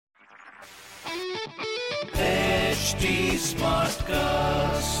HT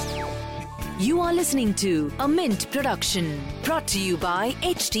Smartcast. You are listening to a Mint production brought to you by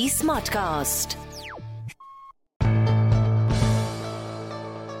HT Smartcast.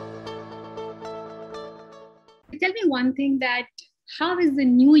 Tell me one thing, that how is the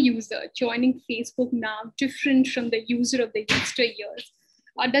new user joining Facebook now different from the user of the yesteryears?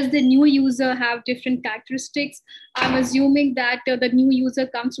 Or does the new user have different characteristics? I'm assuming that the new user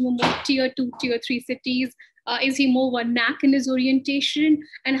comes from a more tier 2, tier 3 cities. Is he more of a knack in his orientation?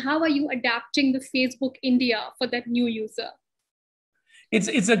 And how are you adapting the Facebook India for that new user?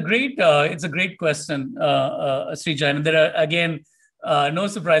 It's a great question, Srija. And there are, again, no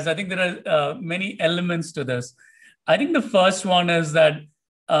surprise. I think there are many elements to this. I think the first one is that,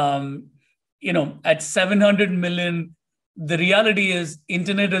 at 700 million, the reality is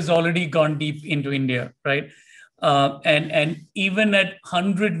internet has already gone deep into India, right? And even at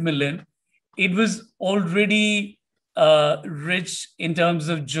 100 million, it was already rich in terms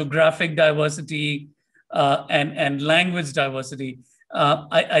of geographic diversity and language diversity.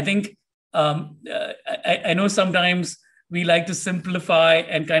 I think I know sometimes we like to simplify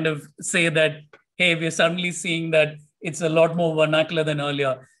and kind of say that, hey, we're suddenly seeing that it's a lot more vernacular than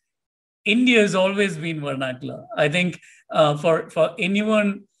earlier. India has always been vernacular. I think for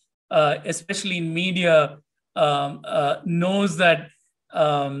anyone, especially in media, knows that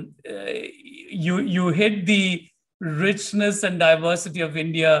you hit the richness and diversity of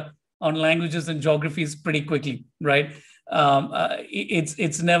India on languages and geographies pretty quickly, right?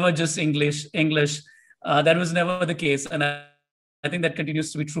 It's never just English. That was never the case, and I think that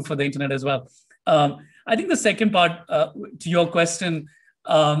continues to be true for the internet as well. I think the second part to your question,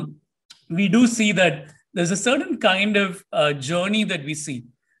 we do see that there's a certain kind of journey that we see,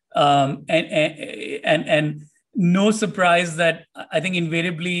 and no surprise that I think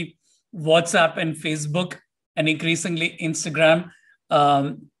invariably WhatsApp and Facebook and increasingly Instagram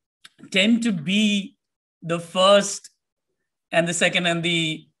tend to be the first and the second and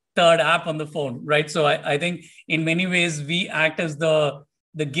the third app on the phone, right? So I think in many ways we act as the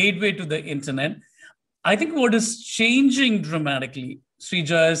gateway to the internet. I think what is changing dramatically,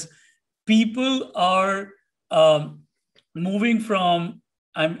 Srija, is people are moving from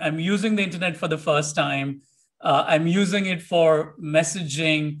I'm using the internet for the first time. I'm using it for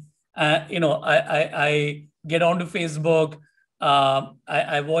messaging. I get onto Facebook.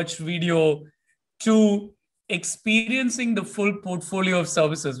 I watch video, to experiencing the full portfolio of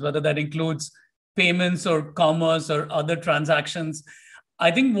services, whether that includes payments or commerce or other transactions. I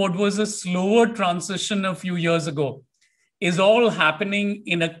think what was a slower transition a few years ago is all happening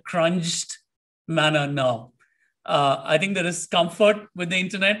in a crunched manner now. I think there is comfort with the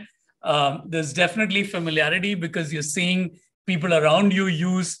internet. There's definitely familiarity because you're seeing people around you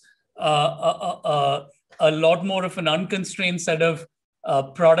use a lot more of an unconstrained set of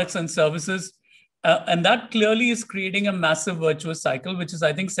products and services. And that clearly is creating a massive virtuous cycle, which is,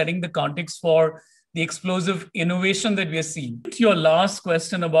 I think, setting the context for the explosive innovation that we are seeing. To your last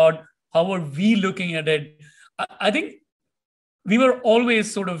question about how are we looking at it, I think we were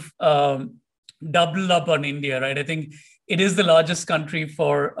always sort of doubled up on India, right? I think it is the largest country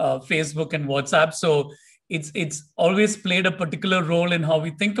for Facebook and WhatsApp. So it's always played a particular role in how we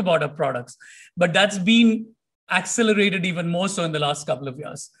think about our products. But that's been accelerated even more so in the last couple of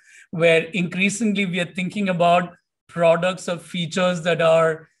years, where increasingly we are thinking about products or features that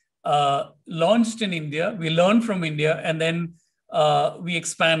are launched in India, we learn from India, and then we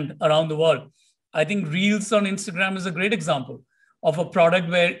expand around the world. I think Reels on Instagram is a great example of a product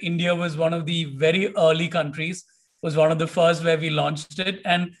where India was one of the very early countries, was one of the first where we launched it,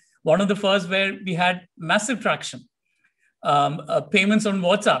 and one of the first where we had massive traction. Payments on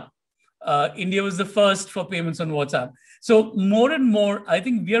WhatsApp. India was the first for payments on WhatsApp. So more and more, I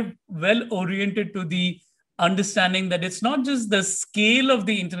think we are well oriented to the understanding that it's not just the scale of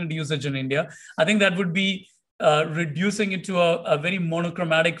the internet usage in India. I think that would be reducing it to a very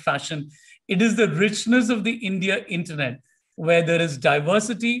monochromatic fashion. It is the richness of the India internet, where there is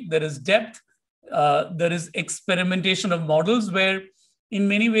diversity, there is depth, there is experimentation of models, where in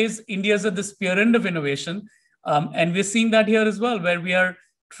many ways, India is at the spear end of innovation. And we're seeing that here as well, where we are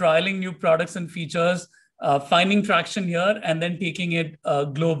trialing new products and features, finding traction here, and then taking it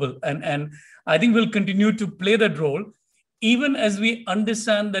global. And I think we'll continue to play that role, even as we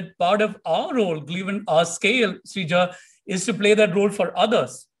understand that part of our role, given our scale, Srija, is to play that role for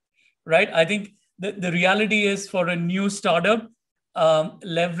others, right? I think the reality is for a new startup,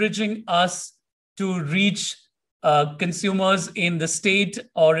 leveraging us to reach consumers in the state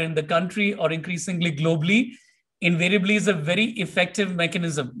or in the country or increasingly globally, invariably is a very effective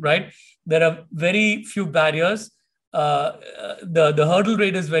mechanism, right? There are very few barriers. the hurdle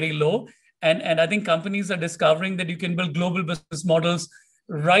rate is very low. And I think companies are discovering that you can build global business models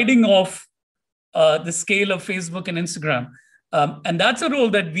riding off the scale of Facebook and Instagram. And that's a role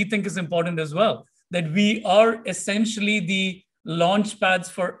that we think is important as well, that we are essentially the launch pads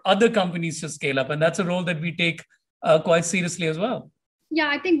for other companies to scale up. And that's a role that we take quite seriously as well. Yeah,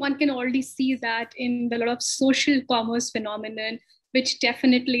 I think one can already see that in the lot of social commerce phenomenon, which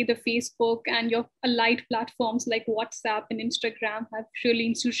definitely the Facebook and your allied platforms like WhatsApp and Instagram have really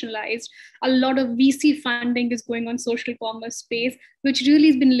institutionalized. A lot of VC funding is going on social commerce space, which really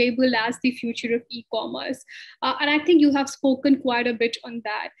has been labeled as the future of e-commerce. And I think you have spoken quite a bit on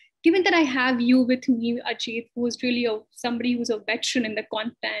that. Given that I have you with me, Ajit, who is really somebody who's a veteran in the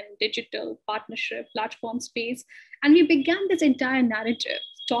content, digital, partnership, platform space, and we began this entire narrative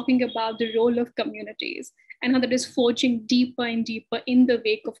talking about the role of communities and how that is forging deeper and deeper in the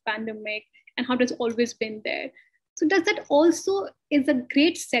wake of pandemic and how it has always been there. So does that also is a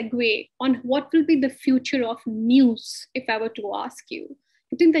great segue on what will be the future of news, if I were to ask you?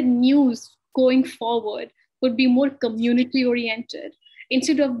 You think that news going forward would be more community oriented?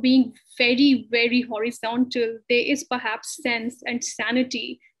 Instead of being very, very horizontal, there is perhaps sense and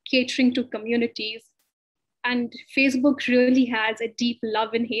sanity catering to communities. And Facebook really has a deep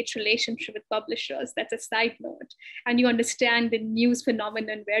love and hate relationship with publishers. That's a side note. And you understand the news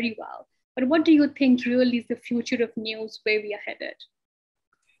phenomenon very well. But what do you think really is the future of news, where we are headed?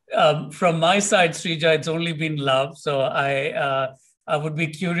 From my side, Srija, it's only been love. So I would be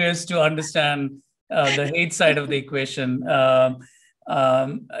curious to understand the hate side of the equation.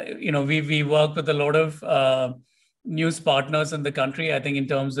 We work with a lot of news partners in the country, I think, in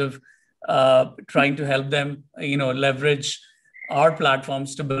terms of trying to help them, leverage our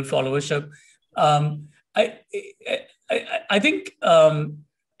platforms to build followership. I think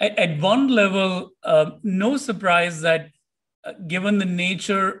at one level, no surprise that given the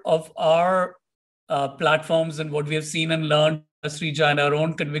nature of our platforms and what we have seen and learned, Srija, and our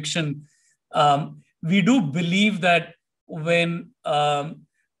own conviction, we do believe that when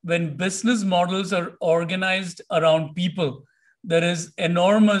business models are organized around people, there is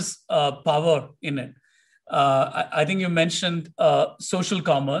enormous power in it. I think you mentioned social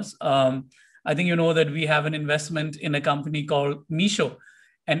commerce. I think you know that we have an investment in a company called Meesho.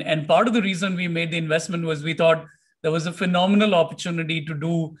 And part of the reason we made the investment was we thought there was a phenomenal opportunity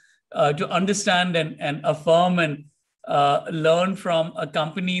to understand and affirm and learn from a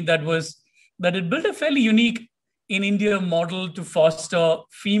company that had built a fairly unique in India model to foster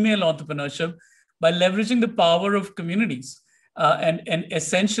female entrepreneurship by leveraging the power of communities and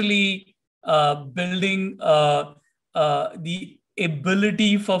essentially building the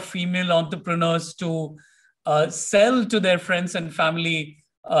ability for female entrepreneurs to sell to their friends and family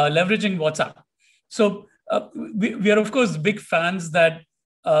leveraging WhatsApp. So we are, of course, big fans that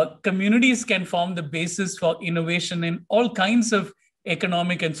communities can form the basis for innovation in all kinds of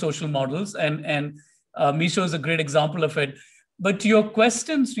economic and social models. And Meesho is a great example of it. But to your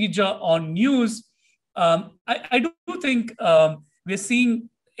question, Srija, on news, I do think we're seeing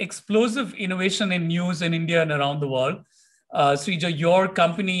explosive innovation in news in India and around the world. Srija, your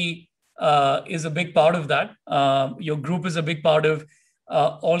company is a big part of that. Your group is a big part of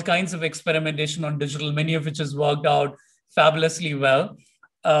all kinds of experimentation on digital, many of which has worked out fabulously well.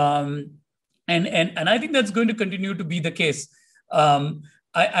 And I think that's going to continue to be the case.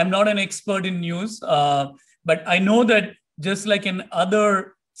 I'm not an expert in news, but I know that just like in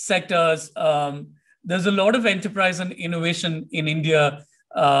other sectors, there's a lot of enterprise and innovation in India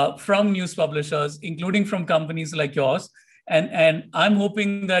from news publishers, including from companies like yours. And I'm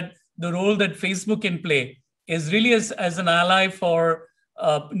hoping that the role that Facebook can play is really as an ally for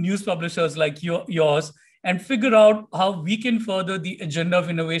news publishers like yours, and figure out how we can further the agenda of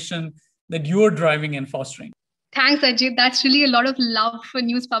innovation that you're driving and fostering. Thanks, Ajit. That's really a lot of love for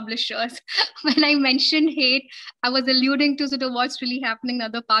news publishers. When I mentioned hate, I was alluding to sort of what's really happening in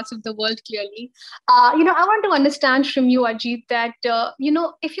other parts of the world, clearly. I want to understand from you, Ajit, that,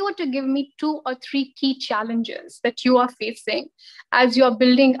 if you were to give me 2 or 3 key challenges that you are facing as you're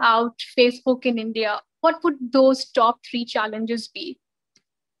building out Facebook in India, what would those top 3 challenges be?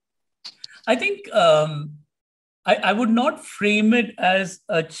 I think I would not frame it as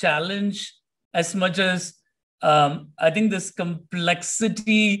a challenge as much as I think this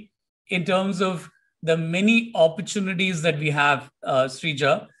complexity in terms of the many opportunities that we have,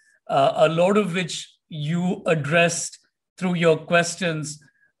 Srija, a lot of which you addressed through your questions,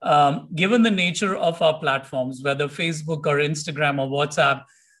 given the nature of our platforms, whether Facebook or Instagram or WhatsApp,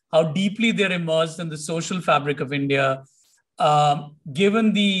 how deeply they're immersed in the social fabric of India,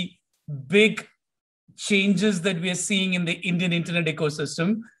 given the big changes that we are seeing in the Indian internet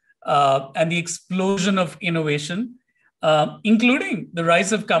ecosystem and the explosion of innovation, including the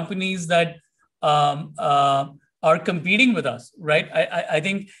rise of companies that are competing with us, right? I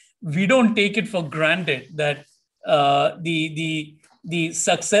think we don't take it for granted that the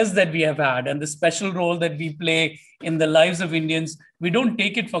success that we have had and the special role that we play in the lives of Indians, we don't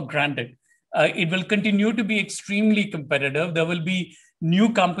take it for granted. It will continue to be extremely competitive. There will be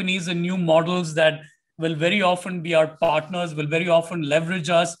new companies and new models that will very often be our partners, will very often leverage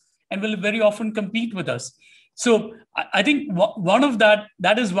us, and will very often compete with us. So I think one of that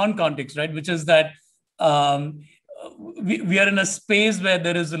is one context, right? Which is that we are in a space where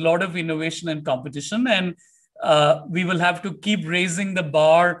there is a lot of innovation and competition, and we will have to keep raising the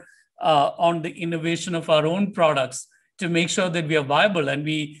bar on the innovation of our own products to make sure that we are viable and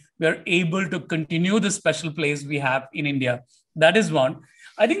we are able to continue the special place we have in India. That is one.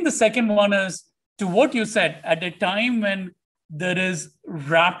 I think the second one is to what you said, at a time when there is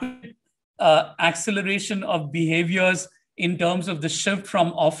rapid acceleration of behaviors in terms of the shift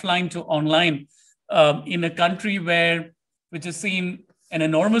from offline to online, in a country which has seen an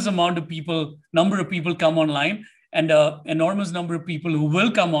enormous number of people come online, and an enormous number of people who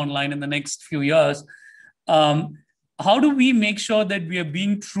will come online in the next few years. How do we make sure that we are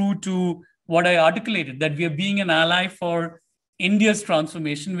being true to what I articulated, that we are being an ally for India's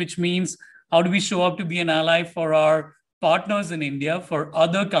transformation, which means how do we show up to be an ally for our partners in India, for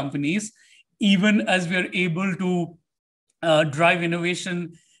other companies, even as we are able to drive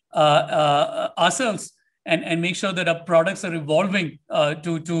innovation ourselves and make sure that our products are evolving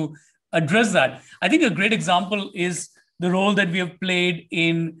to address that. I think a great example is the role that we have played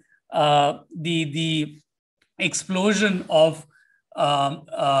in the explosion of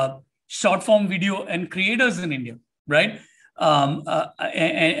short form video and creators in India, right? And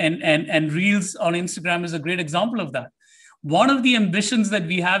Reels on Instagram is a great example of that. One of the ambitions that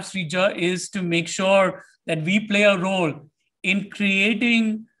we have, Srija, is to make sure that we play a role in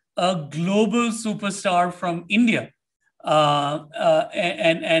creating a global superstar from India.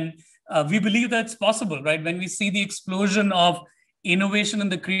 We believe that's possible, right? When we see the explosion of innovation in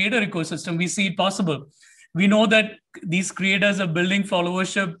the creator ecosystem, we see it possible. We know that these creators are building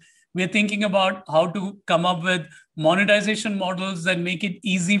followership. We're thinking about how to come up with monetization models that make it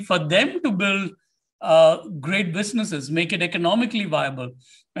easy for them to build great businesses, make it economically viable,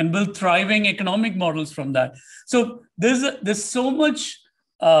 and build thriving economic models from that. So there's so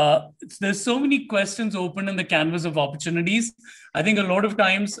many questions open in the canvas of opportunities. I think a lot of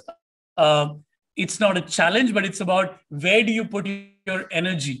times it's not a challenge, but it's about where do you put your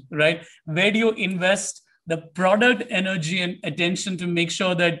energy, right? Where do you invest the product energy and attention to make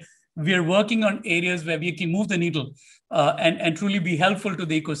sure that we are working on areas where we can move the needle and truly be helpful to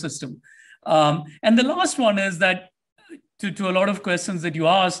the ecosystem. And the last one is that to a lot of questions that you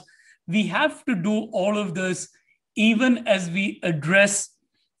asked, we have to do all of this even as we address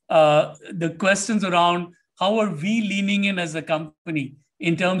the questions around how are we leaning in as a company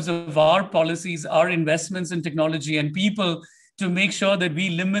in terms of our policies, our investments in technology and people to make sure that we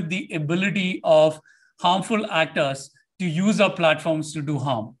limit the ability of harmful actors to use our platforms to do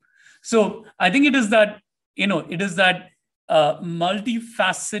harm. So I think it is that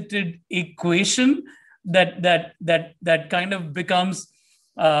multifaceted equation that kind of becomes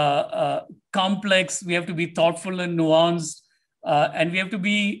complex. We have to be thoughtful and nuanced, and we have to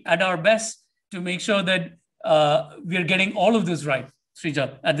be at our best to make sure that we are getting all of this right,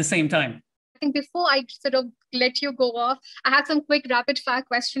 Srija, at the same time. I think before I sort of let you go off, I have some quick rapid fire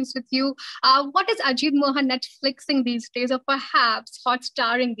questions with you. What is Ajit Mohan Netflixing these days, or perhaps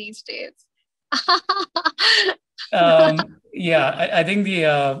Hotstarring these days? I think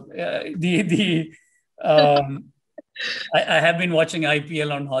I have been watching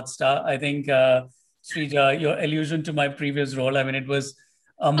IPL on Hotstar. I think, Srija, your allusion to my previous role, I mean, it was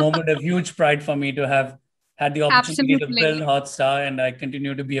a moment of huge pride for me to have had the opportunity to build Hotstar, and I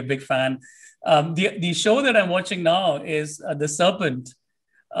continue to be a big fan. The show that I'm watching now is The Serpent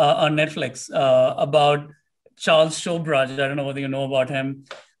on Netflix about Charles Shobraj. I don't know whether you know about him.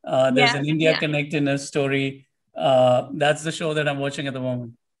 There's an India Connect in his story. That's the show that I'm watching at the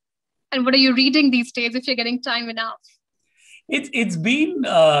moment. And what are you reading these days if you're getting time enough? It's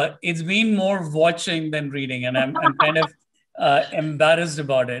been more watching than reading, and I'm kind of embarrassed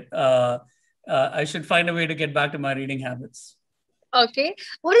about it. I should find a way to get back to my reading habits. Okay.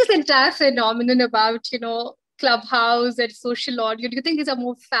 What is the entire phenomenon about, Clubhouse and social audio? Do you think these are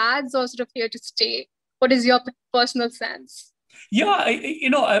more fads or sort of here to stay? What is your personal sense? Yeah,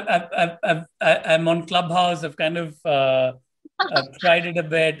 I'm on Clubhouse. I've kind of tried it a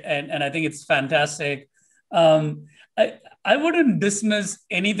bit, and I think it's fantastic. Um, I wouldn't dismiss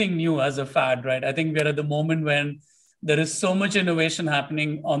anything new as a fad, right? I think we're at the moment when there is so much innovation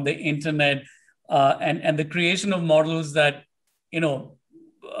happening on the internet, and the creation of models that, you know,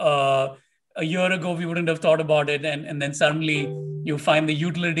 a year ago we wouldn't have thought about it, and then suddenly you find the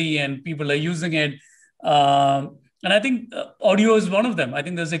utility and people are using it. And I think audio is one of them. I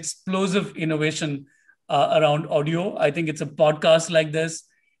think there's explosive innovation around audio. I think it's a podcast like this,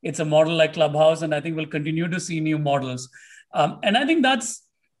 it's a model like Clubhouse, and I think we'll continue to see new models. And I think that's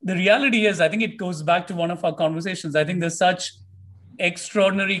the reality is, I think it goes back to one of our conversations. I think there's such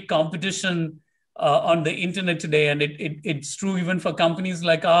extraordinary competition on the internet today. And it's true even for companies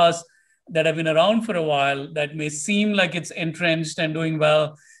like ours that have been around for a while, that may seem like it's entrenched and doing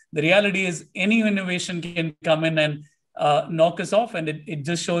well. The reality is any innovation can come in and knock us off. And it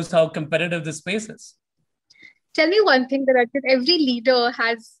just shows how competitive the space is. Tell me one thing, that every leader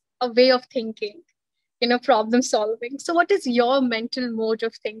has a way of thinking, problem solving. So what is your mental mode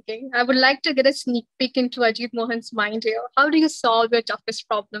of thinking? I would like to get a sneak peek into Ajit Mohan's mind here. How do you solve your toughest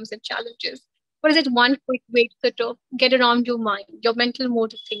problems and challenges? What is it one quick way to sort of get around your mind, your mental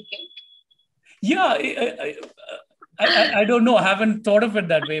mode of thinking? Yeah, I don't know. I haven't thought of it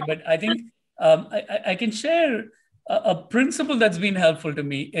that way, but I think I can share a principle that's been helpful to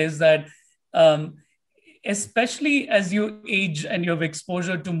me is that especially as you age and you have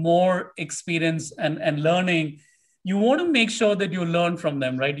exposure to more experience and learning, you want to make sure that you learn from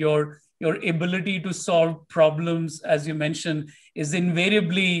them, right? Your ability to solve problems, as you mentioned, is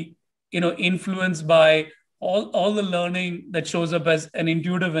invariably, influenced by all the learning that shows up as an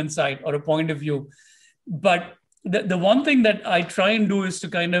intuitive insight or a point of view. But the one thing that I try and do is to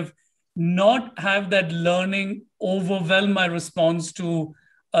kind of not have that learning overwhelm my response to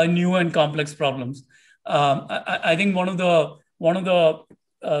new and complex problems. I think one of the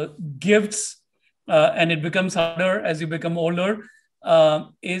gifts, and it becomes harder as you become older,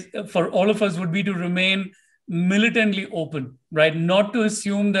 is for all of us would be to remain militantly open, right? Not to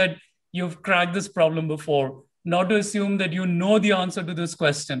assume that you've cracked this problem before, not to assume that you know the answer to this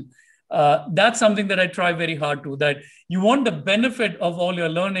question. That's something that I try very hard to, that you want the benefit of all your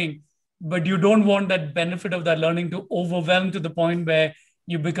learning, but you don't want that benefit of that learning to overwhelm to the point where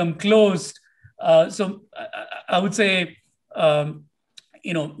you become closed. So I would say,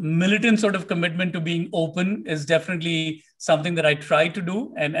 militant sort of commitment to being open is definitely something that I try to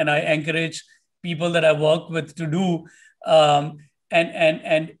do, and I encourage people that I work with to do.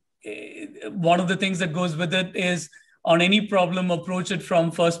 And one of the things that goes with it is, on any problem, approach it from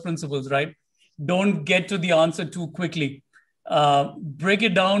first principles, right? Don't get to the answer too quickly. Break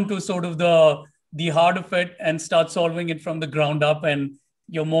it down to sort of the heart of it and start solving it from the ground up. And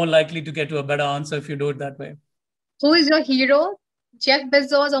you're more likely to get to a better answer if you do it that way. Who is your hero, Jeff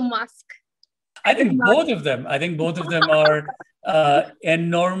Bezos or Musk? I think both of them. I think both of them are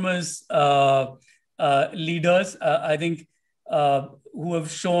enormous leaders. I think who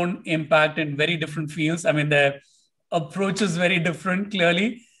have shown impact in very different fields. I mean, their approach is very different,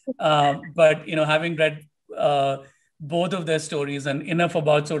 clearly. But, having read both of their stories and enough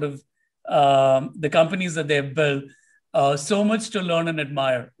about sort of the companies that they've built, so much to learn and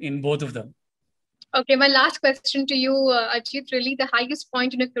admire in both of them. Okay, my last question to you, Ajit, really the highest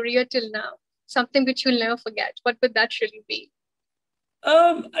point in your career till now, something which you'll never forget. What would that really be?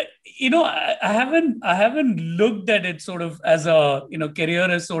 I haven't looked at it sort of as a, career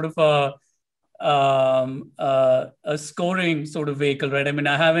as sort of a scoring sort of vehicle, right? I mean,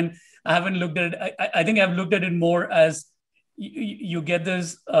 I haven't looked at it. I think I've looked at it more as you get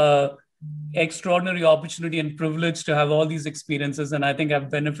this extraordinary opportunity and privilege to have all these experiences. And I think I've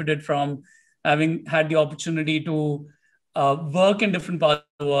benefited from having had the opportunity to work in different parts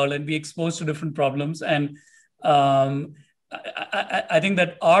of the world and be exposed to different problems. And I think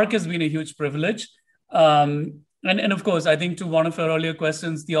that ARC has been a huge privilege. And of course, I think to one of your earlier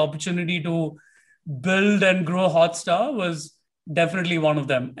questions, the opportunity to build and grow Hotstar was definitely one of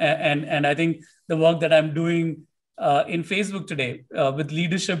them. And I think the work that I'm doing in Facebook today with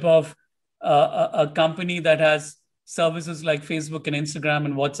leadership of a company that has services like Facebook and Instagram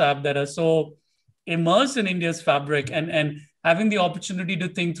and WhatsApp that are so immersed in India's fabric, and having the opportunity to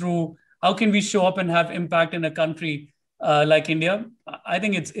think through how can we show up and have impact in a country like India, I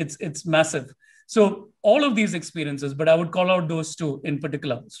think it's massive. So all of these experiences, but I would call out those two in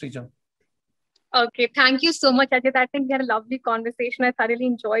particular, Srija. Okay, thank you so much, Ajit. I think we had a lovely conversation. I thoroughly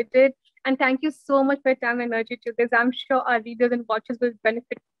enjoyed it. And thank you so much for your time and energy to this. I'm sure our readers and watchers will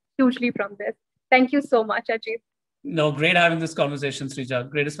benefit hugely from this. Thank you so much, Ajit. No, great having this conversation, Srija.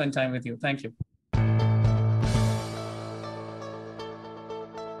 Great to spend time with you. Thank you.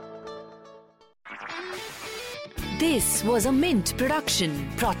 This was a Mint production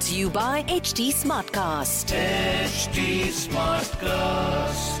brought to you by HT Smartcast. HT Smartcast.